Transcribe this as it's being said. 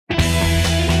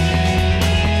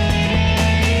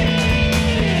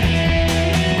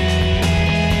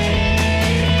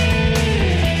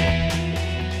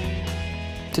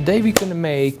today we're gonna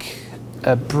make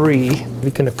a brie.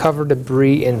 We're gonna cover the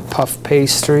brie in puff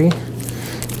pastry.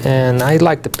 And I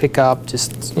like to pick up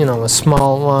just, you know, a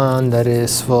small one that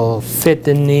will fit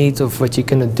the needs of what you're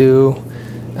gonna do.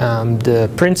 The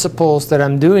principles that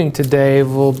I'm doing today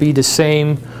will be the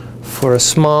same for a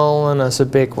small one as a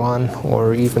big one,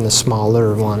 or even a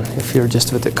smaller one if you're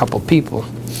just with a couple people.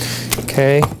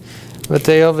 Okay, what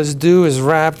they always do is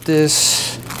wrap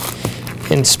this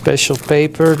in special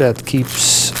paper that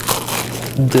keeps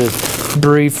the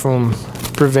brie from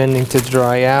preventing to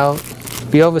dry out.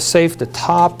 We always save the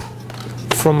top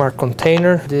from our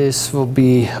container. This will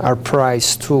be our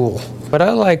prize tool. What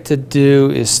I like to do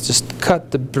is just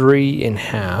cut the brie in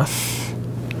half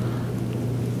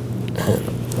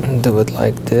and do it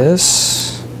like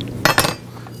this.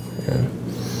 And,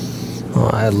 oh,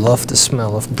 I love the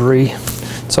smell of brie.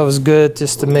 It's always good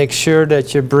just to make sure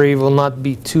that your brie will not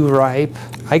be too ripe.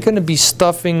 I'm gonna be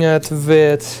stuffing it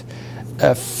with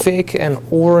a fig and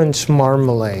orange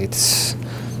marmalade.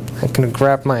 I'm gonna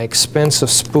grab my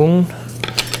expensive spoon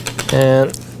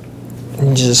and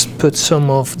just put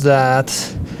some of that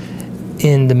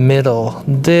in the middle.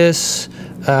 This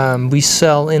we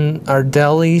sell in our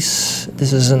delis.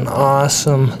 This is an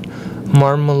awesome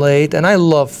marmalade, and I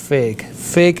love fig.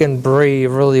 Fig and brie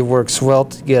really works well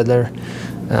together.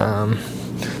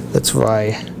 That's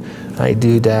why I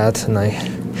do that, and I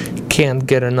can't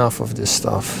get enough of this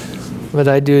stuff. What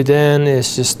I do then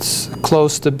is just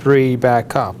close the brie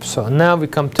back up. So now we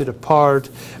come to the part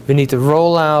we need to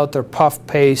roll out our puff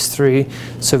pastry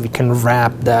so we can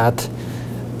wrap that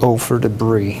over the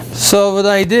brie. So what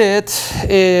I did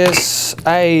is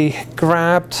I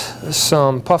grabbed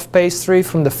some puff pastry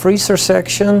from the freezer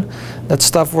section. That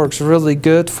stuff works really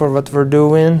good for what we're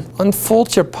doing.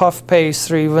 Unfold your puff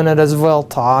pastry when it is well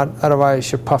taut,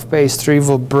 otherwise your puff pastry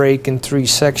will break in 3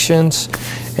 sections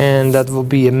and that will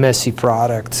be a messy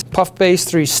product. Puff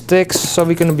pastry sticks, so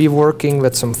we're going to be working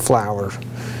with some flour.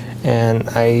 And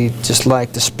I just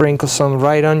like to sprinkle some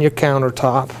right on your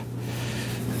countertop.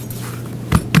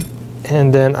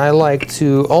 And then I like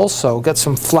to also get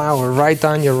some flour right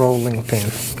on your rolling pin.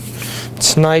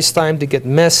 It's a nice time to get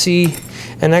messy.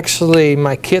 And actually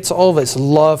my kids always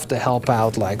love to help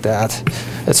out like that.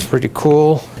 It's pretty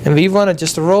cool. And we want to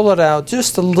just roll it out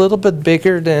just a little bit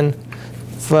bigger than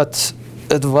what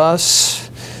it was.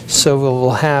 So we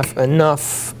will have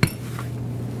enough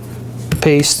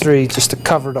pastry just to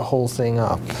cover the whole thing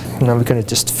up. Now we're going to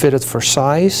just fit it for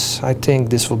size. I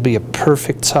think this will be a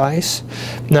perfect size.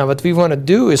 Now what we want to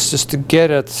do is just to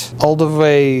get it all the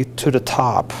way to the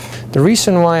top. The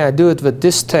reason why I do it with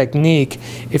this technique,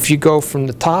 if you go from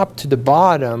the top to the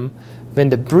bottom, when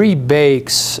the brie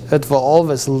bakes, it will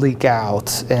always leak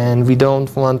out, and we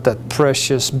don't want that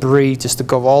precious brie just to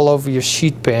go all over your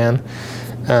sheet pan.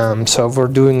 So we're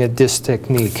doing it this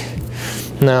technique.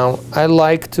 Now I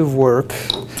like to work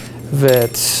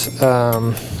with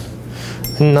a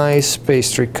nice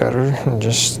pastry cutter and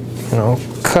just, you know,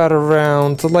 cut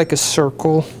around like a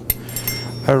circle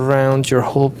around your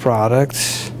whole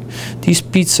product. These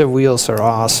pizza wheels are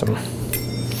awesome.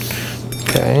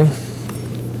 Okay,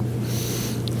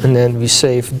 and then we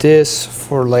save this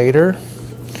for later.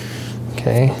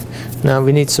 Okay, now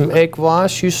we need some egg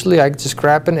wash. Usually I just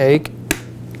grab an egg,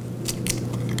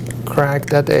 crack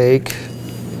that egg,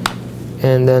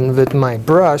 and then with my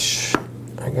brush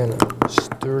I'm gonna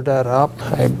stir that up.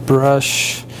 I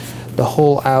brush the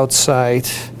whole outside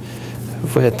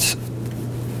with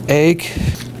egg.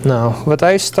 Now what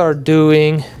I start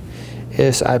doing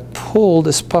is I pull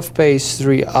this puff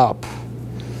pastry up.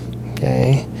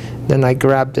 Okay, then I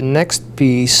grab the next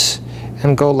piece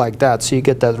and go like that, so you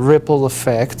get that ripple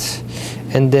effect,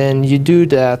 and then you do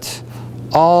that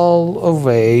all the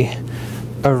way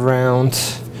around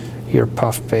your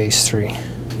puff pastry,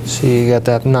 so you get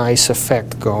that nice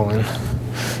effect going.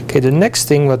 Okay, the next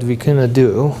thing what we're gonna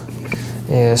do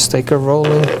is take a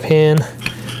rolling pin,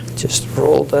 just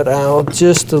roll that out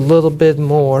just a little bit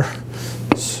more,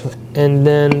 and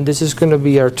then this is gonna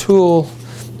be our tool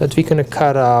that we're gonna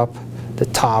cut up the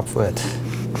top with,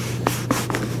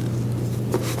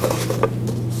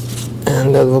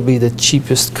 and that will be the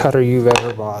cheapest cutter you've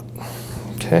ever bought.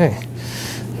 Okay,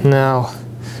 now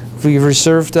we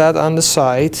reserve that on the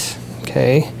side.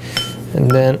 Okay,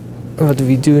 and then what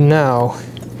we do now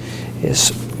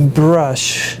is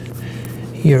brush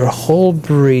your whole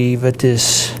brie with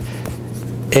this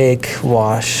egg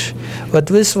wash. What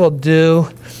this will do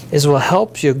is will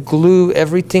help you glue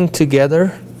everything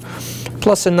together.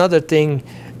 Plus another thing,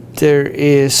 there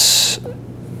is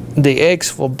the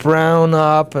eggs will brown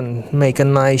up and make a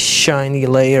nice shiny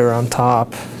layer on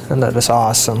top, and that is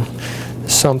awesome.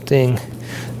 Something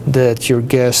that your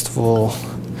guest will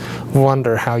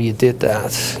wonder how you did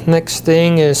that. Next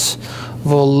thing is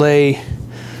we'll lay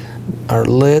our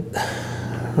lid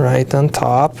right on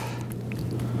top.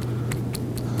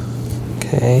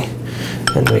 Okay,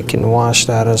 and we can wash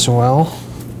that as well.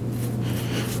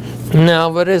 Now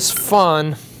what is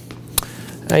fun,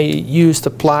 I used a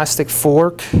plastic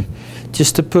fork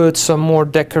just to put some more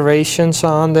decorations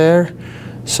on there.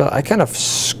 So I kind of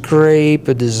scrape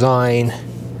a design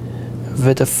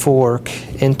with a fork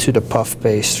into the puff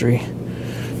pastry,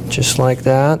 just like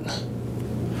that.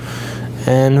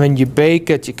 And when you bake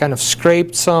it, you kind of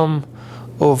scrape some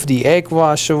of the egg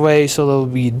wash away, so there'll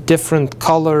be different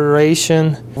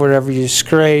coloration wherever you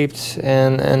scraped,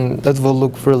 and that will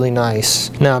look really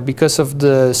nice. Now, because of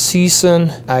the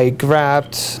season, I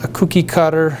grabbed a cookie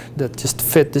cutter that just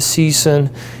fit the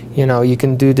season. You know, you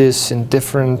can do this in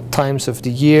different times of the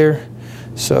year.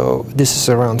 So this is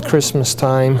around Christmas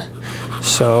time.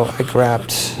 So I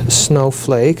grabbed a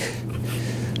snowflake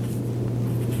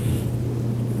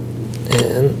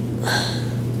and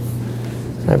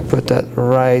I put that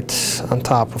right on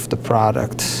top of the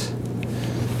product.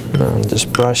 And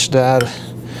just brush that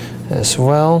as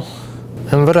well.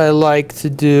 And what I like to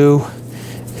do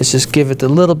is just give it a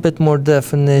little bit more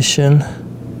definition.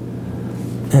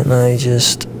 And I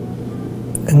just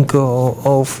go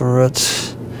over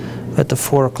it with the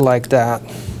fork like that.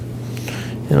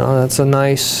 You know, that's a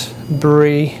nice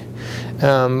brie.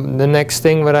 The next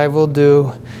thing what I will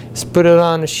do is put it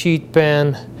on a sheet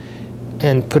pan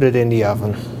and put it in the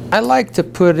oven. I like to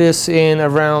put this in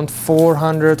around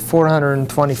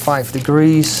 425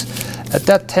 degrees. At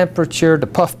that temperature, the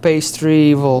puff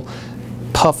pastry will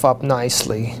puff up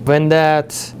nicely. When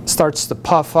that starts to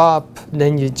puff up,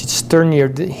 then you just turn your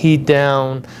heat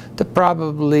down to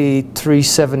probably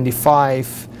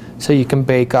 375 so you can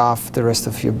bake off the rest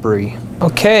of your brie.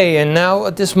 Okay, and now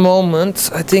at this moment,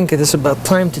 I think it is about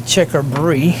time to check our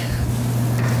brie.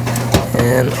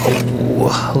 And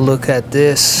oh, look at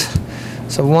this.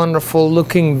 It's a wonderful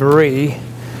looking brie.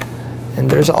 And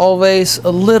there's always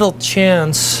a little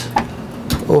chance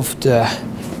of the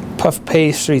puff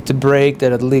pastry to break,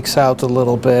 that it leaks out a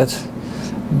little bit.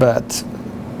 But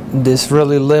this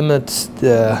really limits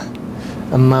the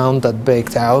amount that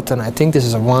baked out. And I think this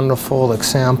is a wonderful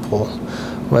example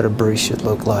what a brie should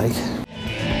look like.